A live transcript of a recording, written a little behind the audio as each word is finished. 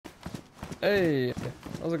Hey,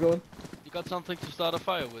 how's it going? You got something to start a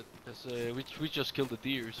fire with? Because we just killed a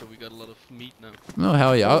deer, so we got a lot of meat now. Oh,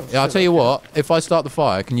 hell yeah. I'll tell you what, if I start the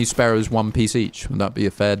fire, can you spare us 1 piece each? Would that be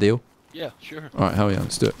a fair deal? Yeah, sure. Alright, hell yeah,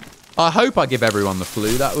 let's do it. I hope I give everyone the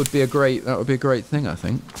flu. That would be a great thing, I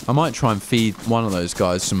think. I might try and feed one of those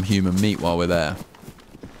guys some human meat while we're there.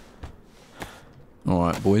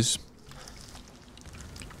 Alright, boys.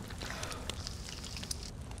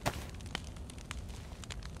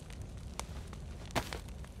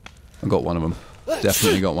 I got one of them.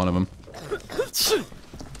 Definitely got one of them.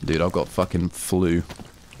 Dude, I've got fucking flu.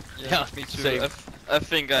 Yeah, me too. Same. I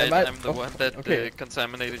think I'm the one that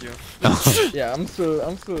contaminated you. Yeah, I'm still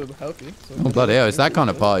healthy. So Oh, bloody hell, it's that kind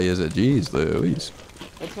of party, is it? Jeez Louise.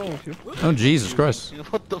 What's wrong with you? Oh, Jesus Christ.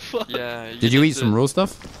 What the fuck? Yeah. Did you eat some raw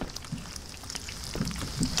stuff?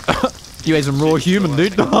 You ate some raw human,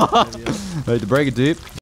 dude. Hate to break it, dude.